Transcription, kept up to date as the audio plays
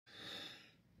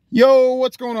Yo,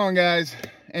 what's going on, guys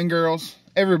and girls,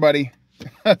 everybody?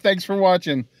 Thanks for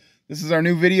watching. This is our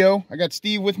new video. I got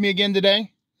Steve with me again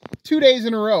today. 2 days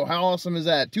in a row. How awesome is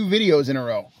that? 2 videos in a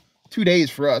row. 2 days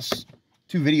for us,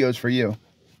 2 videos for you.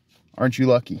 Aren't you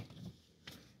lucky?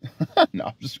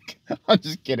 No, I'm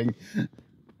just kidding.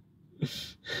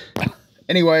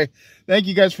 Anyway, thank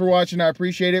you guys for watching. I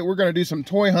appreciate it. We're going to do some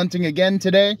toy hunting again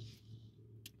today.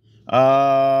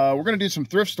 We're going to do some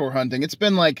thrift store hunting. It's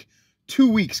been like 2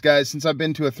 weeks, guys, since I've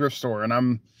been to a thrift store, and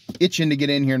I'm itching to get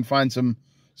in here and find some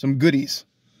goodies.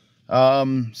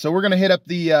 So we're going to hit up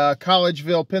the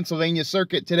Collegeville, Pennsylvania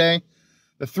circuit today,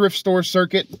 the thrift store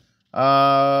circuit,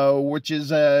 which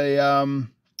is a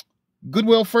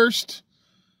Goodwill first,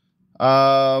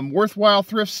 Worthwhile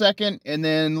Thrift second, and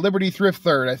then Liberty Thrift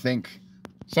third, I think.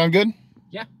 Sound good?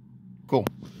 Yeah. Cool.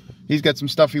 He's got some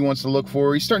stuff he wants to look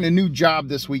for. He's starting a new job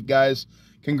this week, guys.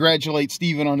 Congratulate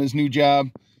Steven on his new job.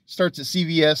 Starts at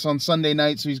CVS on Sunday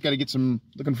night, so he's got to get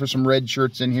looking for some red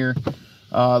shirts in here.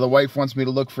 The wife wants me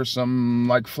to look for some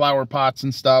like flower pots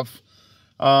and stuff.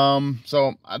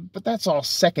 But that's all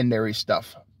secondary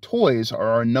stuff. Toys are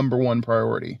our #1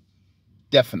 priority.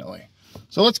 Definitely.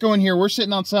 So let's go in here. We're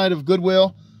sitting outside of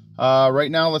Goodwill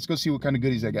right now. Let's go see what kind of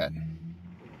goodies I got.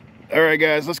 All right,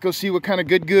 guys, let's go see what kind of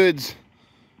goods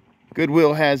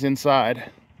Goodwill has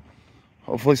inside.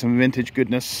 Hopefully some vintage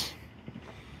goodness.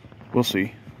 We'll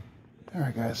see. All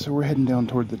right, guys, so we're heading down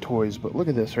toward the toys, but look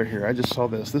at this right here. I just saw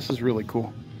this. This is really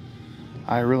cool.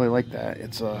 I really like that.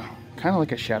 It's kind of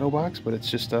like a shadow box, but it's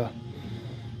just you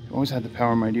always had the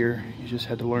power, my dear. You just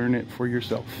had to learn it for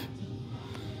yourself.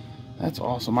 That's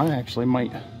awesome. I actually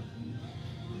might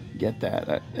get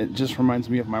that. It just reminds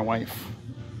me of my wife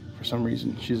for some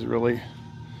reason. She's a really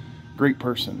great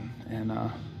person, and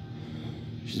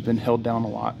she's been held down a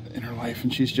lot in her life,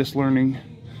 and she's just learning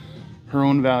her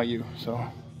own value, so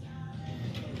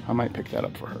I might pick that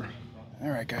up for her. All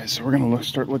right, guys, so we're gonna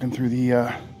start looking through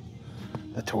the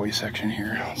toy section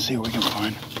here. Let's see what we can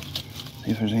find.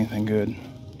 See if there's anything good.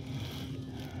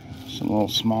 Some little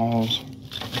smalls.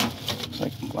 Looks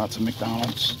like lots of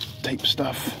McDonald's type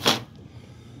stuff.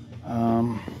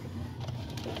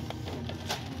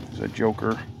 There's a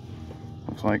Joker.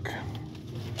 Looks like,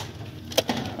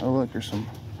 oh look, there's some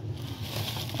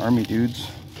army dudes.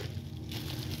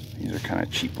 These are kind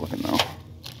of cheap looking though.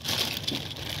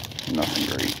 Nothing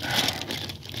great.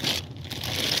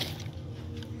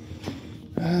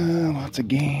 Lots of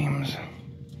games.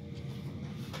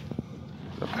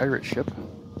 A pirate ship.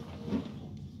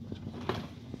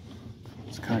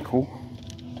 It's kind of cool.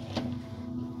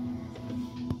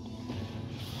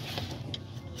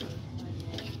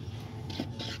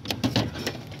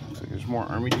 Looks like there's more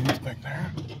army dudes back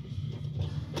there.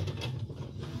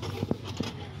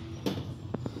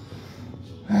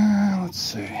 Let's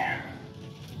see.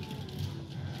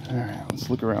 Alright, let's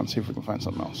look around, see if we can find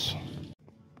something else.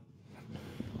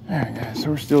 Alright, guys, so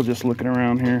we're still just looking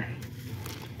around here.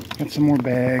 Got some more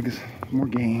bags, more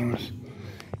games.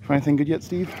 Find anything good yet,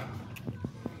 Steve?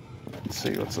 Let's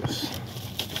see, what's this?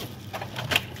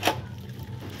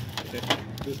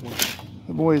 This one.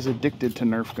 The boy is addicted to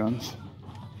Nerf guns.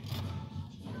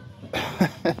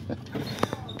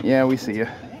 Yeah, we see ya.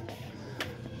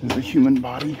 There's a human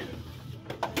body.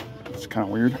 It's kind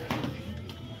of weird.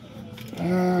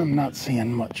 I'm not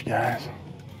seeing much, guys.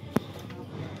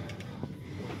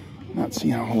 Not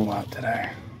seeing a whole lot today.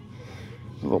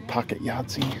 A little pocket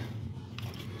Yahtzee.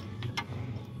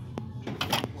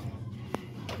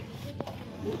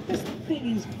 This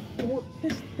thing is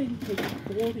this thing takes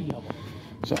 40 of them.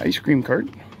 It's an ice cream cart.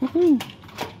 Woohoo!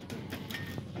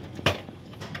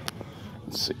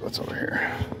 Let's see what's over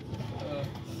here.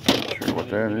 Not sure what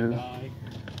that is.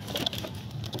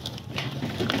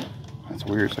 That's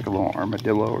weird. It's like a little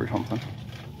armadillo or something.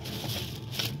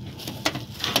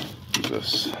 What's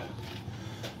this?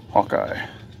 Hawkeye.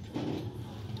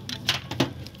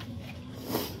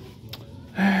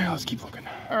 Let's keep looking.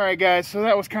 All right, guys. So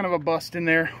that was kind of a bust in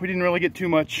there. We didn't really get too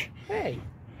much. Hey.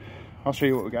 I'll show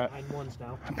you what we got. 9 ones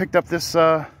now. I picked up this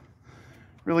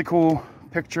really cool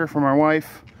picture from our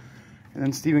wife. And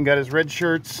then Steven got his red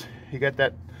shirts. He got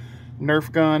that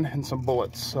Nerf gun and some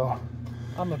bullets. So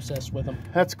I'm obsessed with them.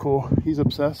 that's cool. He's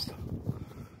obsessed.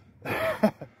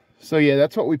 So yeah,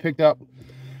 that's what we picked up.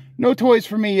 No toys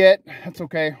for me yet. That's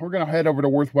okay. We're gonna head over to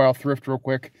Worthwhile Thrift real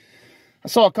quick. I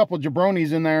saw a couple of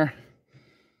jabronis in there,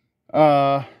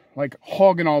 like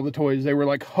hogging all the toys. They were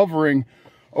like hovering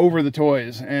over the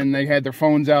toys, and they had their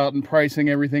phones out and pricing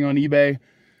everything on eBay,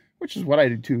 which is what I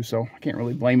do too, so I can't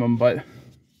really blame them, but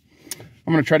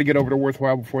I'm gonna try to get over to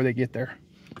Worthwhile before they get there.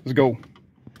 Let's go.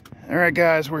 All right,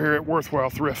 guys, we're here at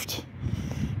Worthwhile Thrift.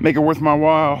 make it worth my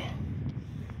while.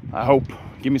 I hope.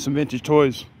 Give me some vintage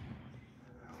toys.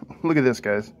 Look at this,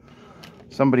 guys.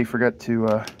 Somebody forgot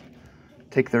to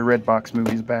take their Redbox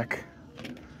movies back.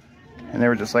 And they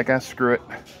were just like, ah, screw it.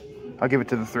 I'll give it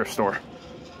to the thrift store.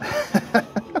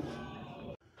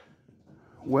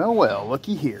 Well, well,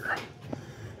 looky here.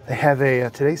 They have a,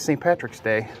 today's St. Patrick's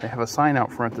Day. They have a sign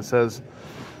out front that says,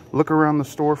 look around the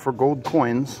store for gold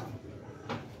coins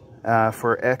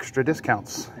for extra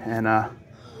discounts. And I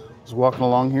was walking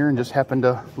along here and just happened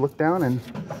to look down and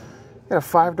got a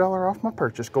 $5 off my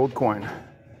purchase gold coin.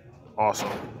 Awesome.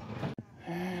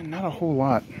 And not a whole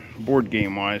lot board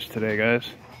game wise today, guys.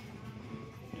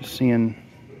 Just seeing,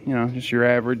 you know, just your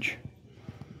average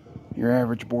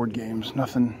board games.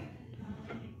 Nothing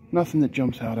that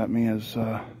jumps out at me as,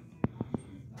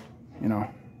 you know,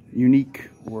 unique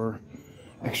or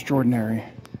extraordinary.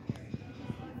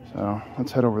 So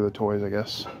let's head over to the toys, I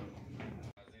guess.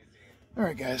 All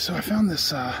right, guys. So I found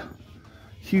this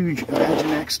huge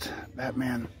Imaginext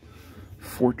Batman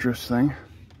Fortress thing.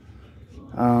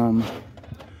 I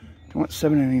went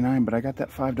 $7.99, but I got that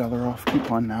 $5 off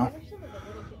coupon now,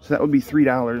 so that would be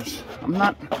 $3. I'm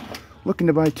not looking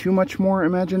to buy too much more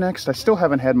Imaginext. I still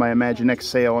haven't had my Imaginext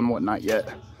sale and whatnot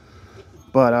yet,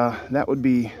 but that would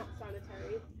be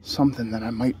something that I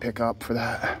might pick up for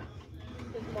that.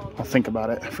 I'll think about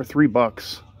it. For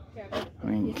 $3, I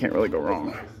mean, you can't really go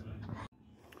wrong.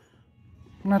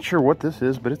 I'm not sure what this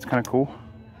is, but it's kind of cool.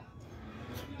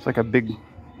 It's like a big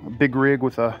rig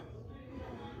with a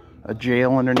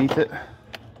jail underneath it.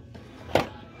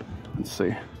 Let's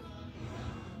see.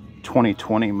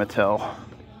 2020 Mattel.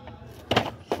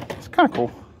 It's kind of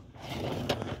cool.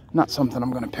 Not something I'm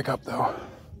going to pick up though.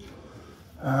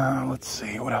 Let's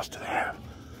see. What else do they have?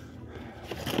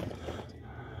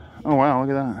 Oh wow,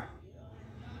 look at that.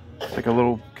 It's like a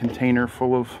little container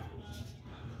full of...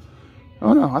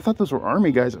 Oh no, I thought those were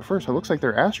army guys at first. It looks like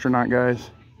they're astronaut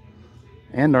guys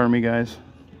and army guys.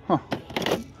 Huh.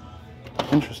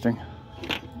 Interesting.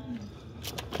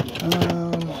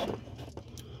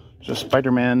 Just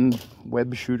Spider-Man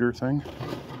web shooter thing.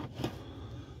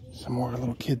 Some more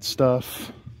little kid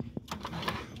stuff.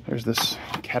 There's this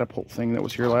catapult thing that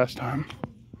was here last time.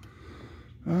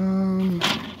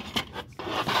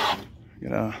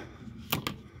 Got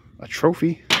a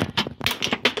trophy.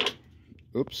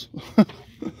 Oops.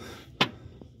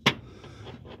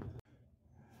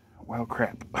 Well,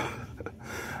 crap.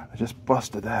 I just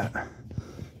busted that.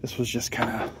 This was just kind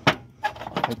of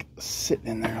like sitting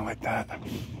in there like that.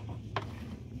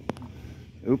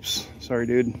 Oops. Sorry,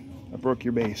 dude. I broke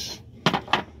your base.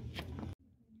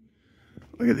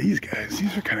 Look at these guys.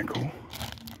 These are kind of cool.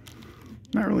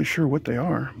 Not really sure what they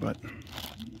are, but...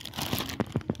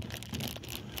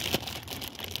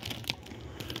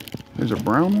 There's a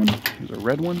brown one. There's a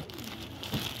red one.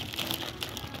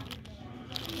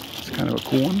 It's kind of a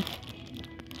cool one.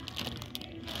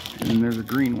 And then there's a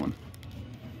green one.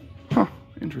 Huh,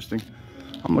 interesting.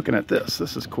 I'm looking at this.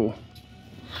 This is cool.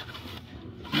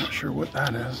 Not sure what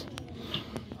that is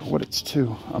or what it's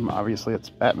to. Obviously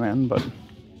it's Batman, but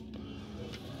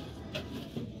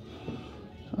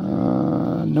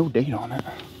no date on it.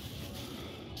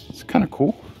 It's kind of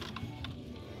cool.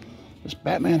 Just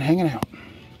Batman hanging out.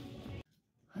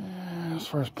 As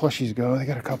far as plushies go, they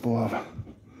got a couple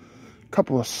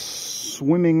of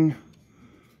swimming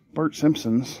Bart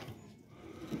Simpsons,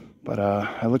 but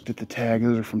I looked at the tag.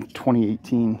 Those are from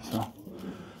 2018, so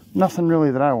nothing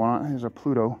really that I want. Here's a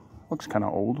Pluto. Looks kind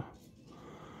of old.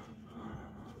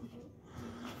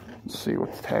 Let's see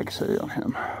what the tag say on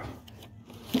him.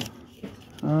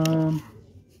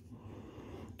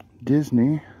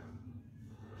 Disney.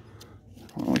 I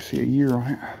don't really see a year on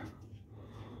it.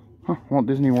 Huh, Walt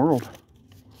Disney World.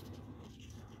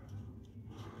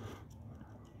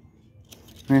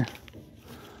 Yeah.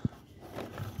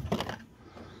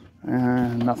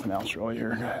 And nothing else really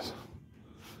here, guys.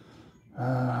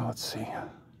 Let's see.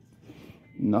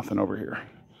 Nothing over here.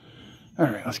 All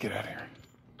right, let's get out of here.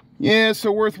 Yeah,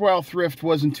 so Worthwhile Thrift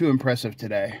wasn't too impressive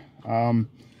today.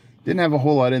 Didn't have a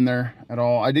whole lot in there at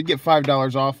all. I did get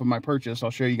 $5 off of my purchase.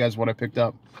 I'll show you guys what I picked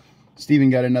up. Steven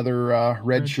got another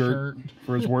red shirt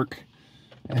for his work.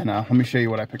 And let me show you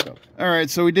what I picked up. All right,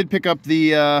 so we did pick up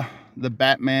the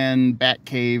Batman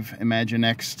Batcave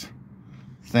Imaginext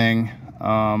thing.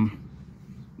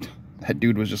 That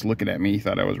dude was just looking at me. He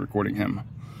thought I was recording him.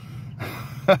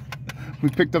 We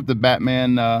picked up the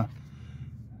Batman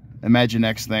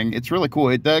Imaginext thing. It's really cool.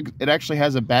 It actually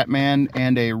has a Batman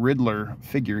and a Riddler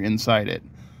figure inside it.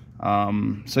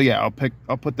 So yeah,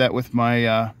 I'll put that with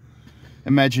my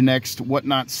Imaginext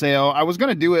Whatnot sale. I was going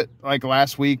to do it like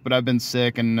last week, but I've been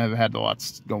sick and I've had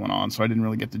lots going on, so I didn't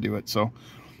really get to do it. So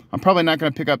I'm probably not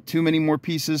going to pick up too many more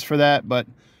pieces for that, but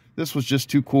this was just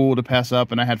too cool to pass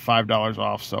up, and I had $5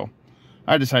 off, so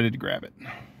I decided to grab it.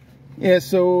 Yeah,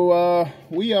 so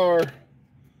we are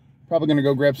probably going to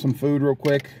go grab some food real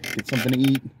quick, get something to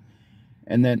eat,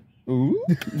 and then, ooh,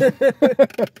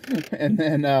 and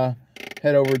then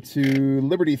head over to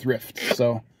Liberty Thrift.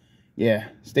 So, yeah,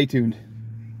 stay tuned.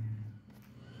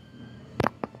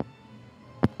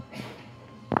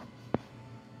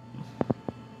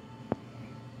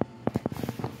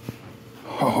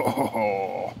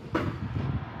 Oh.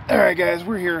 All right, guys,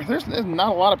 we're here. There's not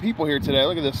a lot of people here today.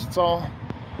 Look at this. It's all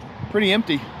pretty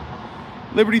empty.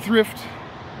 Liberty Thrift.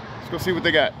 Let's go see what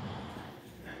they got.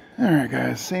 All right,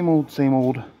 guys. Same old, same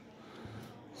old.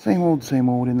 Same old, same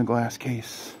old in the glass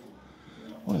case.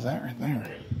 What is that right there?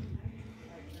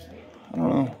 I don't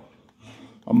know.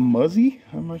 A Muzzy?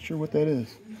 I'm not sure what that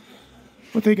is.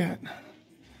 What they got?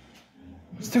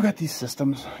 Still got these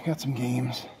systems. Got some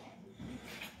games.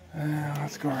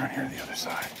 Let's go around here to the other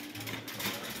side.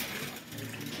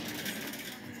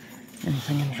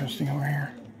 Anything interesting over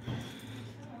here?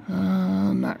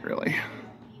 Not really.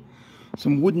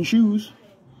 Some wooden shoes.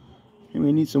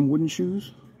 Anybody need some wooden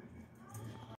shoes?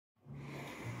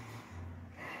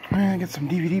 I got some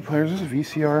DVD players. This is a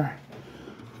VCR,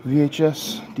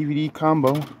 VHS, DVD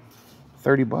combo.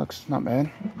 30 bucks, not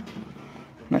bad.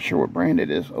 Not sure what brand it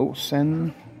is. Oh,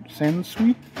 Sen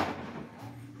Sweet?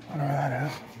 Whatever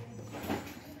that is.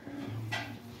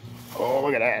 Oh,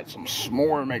 look at that. Some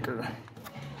s'more maker.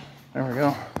 There we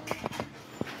go.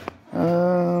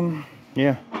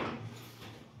 Yeah.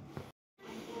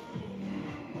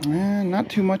 Not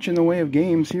too much in the way of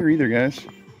games here either, guys.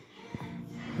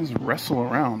 This is Wrestle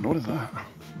Around. What is that?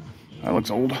 That looks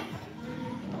old.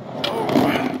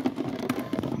 Oh.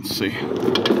 Let's see.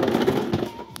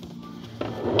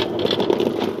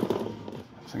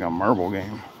 It's like a marble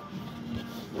game.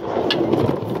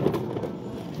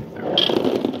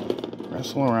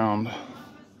 Wrestle Around.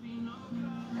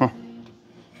 Huh.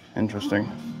 Interesting.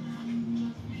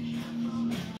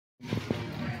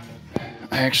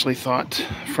 I actually thought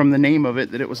from the name of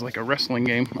it that it was like a wrestling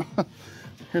game.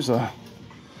 Here's a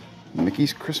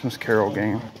Mickey's Christmas Carol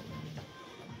game.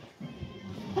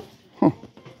 Huh.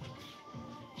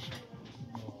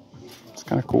 It's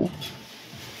kind of cool.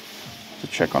 To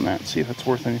check on that and see if it's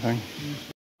worth anything.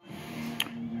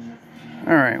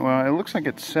 Alright, well, it looks like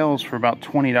it sells for about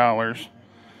 $20.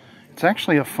 It's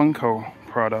actually a Funko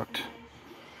product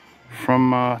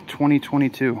from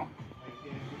 2022.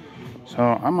 So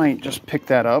I might just pick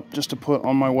that up just to put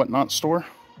on my Whatnot store.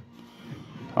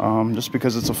 Just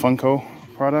because it's a Funko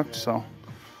product. So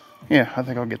yeah, I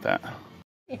think I'll get that.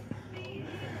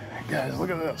 Guys, look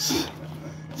at this.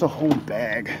 It's a whole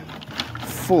bag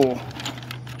full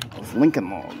of Lincoln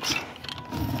Logs.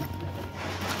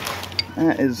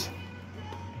 That is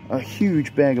a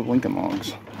huge bag of Lincoln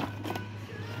Logs.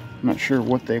 I'm not sure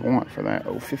what they want for that.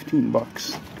 Oh, 15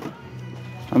 bucks.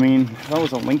 I mean, if I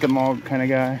was a Lincoln Log kind of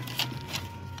guy,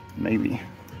 maybe.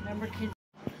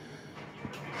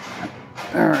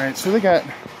 Alright, so they got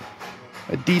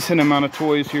a decent amount of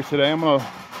toys here today. I'm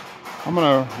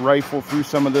gonna rifle through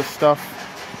some of this stuff,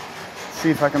 see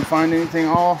if I can find anything.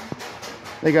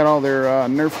 They got all their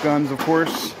Nerf guns, of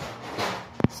course.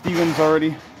 Steven's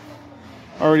already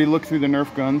looked through the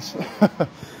Nerf guns.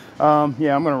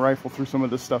 Yeah, I'm gonna rifle through some of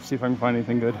this stuff, see if I can find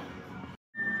anything good.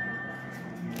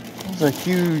 There's a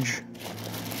huge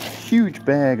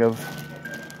bag of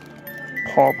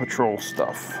Paw Patrol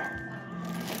stuff.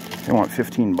 They want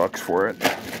 15 bucks for it.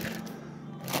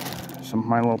 Some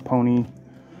My Little Pony,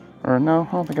 or no,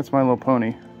 I don't think it's My Little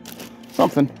Pony.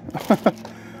 Something.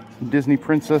 Disney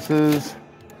princesses.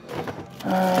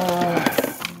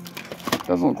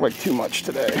 Doesn't look like too much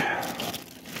today.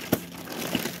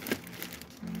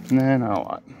 Nah, not a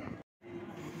lot.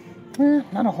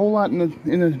 Not a whole lot in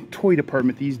the toy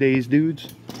department these days,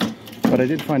 dudes. But I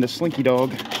did find a Slinky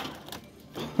Dog.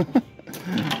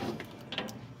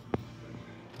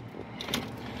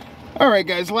 Alright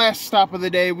guys, last stop of the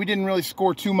day. We didn't really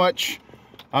score too much.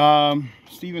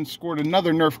 Steven scored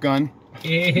another Nerf gun.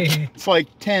 It's like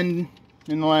 10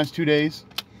 in the last 2 days.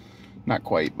 Not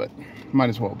quite, but might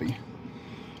as well be.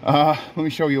 Let me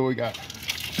show you what we got.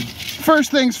 First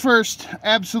things first,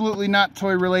 absolutely not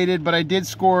toy related, but I did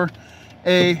score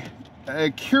a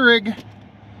Keurig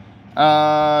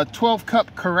 12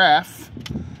 cup carafe.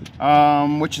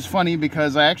 Which is funny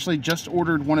because I actually just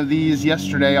ordered one of these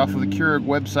yesterday off of the Keurig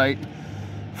website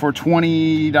for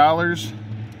 $20.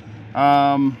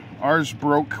 Ours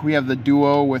broke. We have the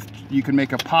duo with, you can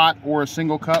make a pot or a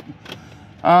single cup.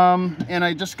 And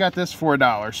I just got this for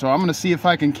 $1. So I'm going to see if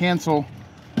I can cancel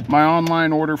my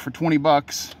online order for 20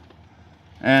 bucks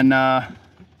and,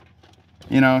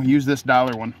 you know, use this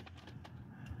 $1 one.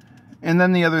 And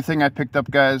then the other thing I picked up,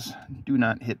 guys, do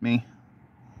not hit me.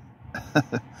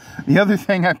 The other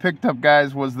thing I picked up,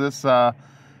 guys, was this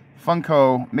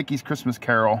Funko Mickey's Christmas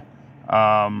Carol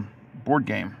board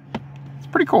game. It's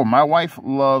pretty cool. My wife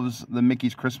loves the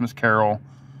Mickey's Christmas Carol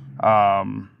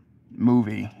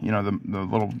movie. You know, the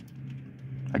little,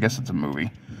 I guess it's a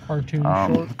movie. Cartoon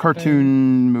short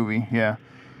cartoon movie, yeah.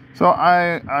 So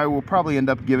I will probably end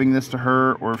up giving this to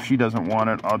her, or if she doesn't want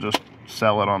it, I'll just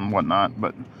sell it on whatnot.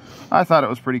 But I thought it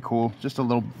was pretty cool. Just a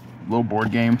little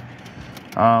board game.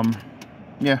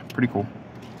 Yeah, pretty cool.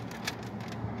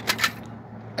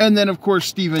 And then, of course,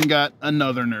 Steven got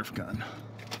another Nerf gun.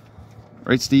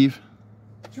 Right, Steve?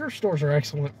 Thrift stores are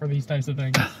excellent for these types of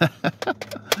things.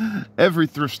 Every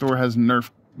thrift store has Nerf,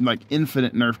 like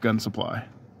infinite Nerf gun supply.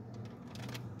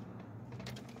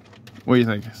 What do you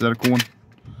think? Is that a cool one?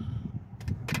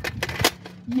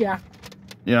 Yeah.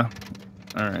 Yeah?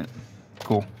 Alright.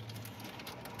 Cool.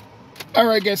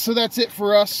 Alright, guys, so that's it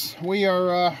for us.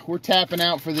 We're tapping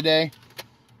out for the day.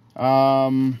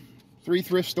 3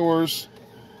 thrift stores,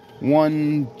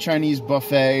 1 Chinese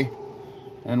buffet,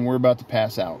 and we're about to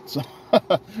pass out. So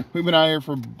we've been out here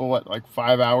for what, like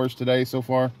 5 hours today so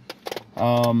far.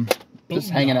 Just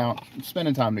hanging out,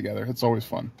 spending time together. It's always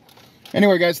fun.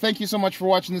 Anyway, guys, thank you so much for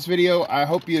watching this video. I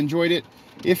hope you enjoyed it.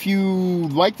 If you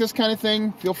like this kind of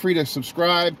thing, feel free to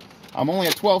subscribe. I'm only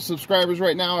at 12 subscribers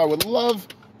right now. I would love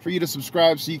for you to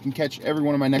subscribe so you can catch every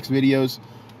one of my next videos.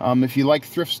 If you like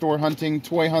thrift store hunting,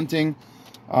 toy hunting,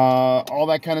 all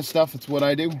that kind of stuff, it's what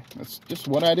I do. That's just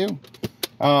what I do.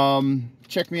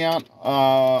 Check me out,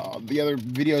 the other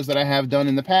videos that I have done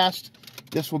in the past.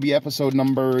 This will be episode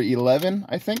number 11,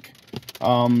 I think.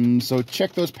 So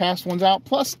check those past ones out,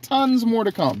 plus tons more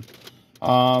to come.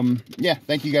 Yeah,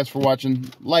 thank you guys for watching.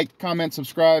 Like, comment,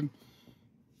 subscribe.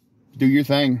 Do your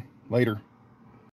thing. Later.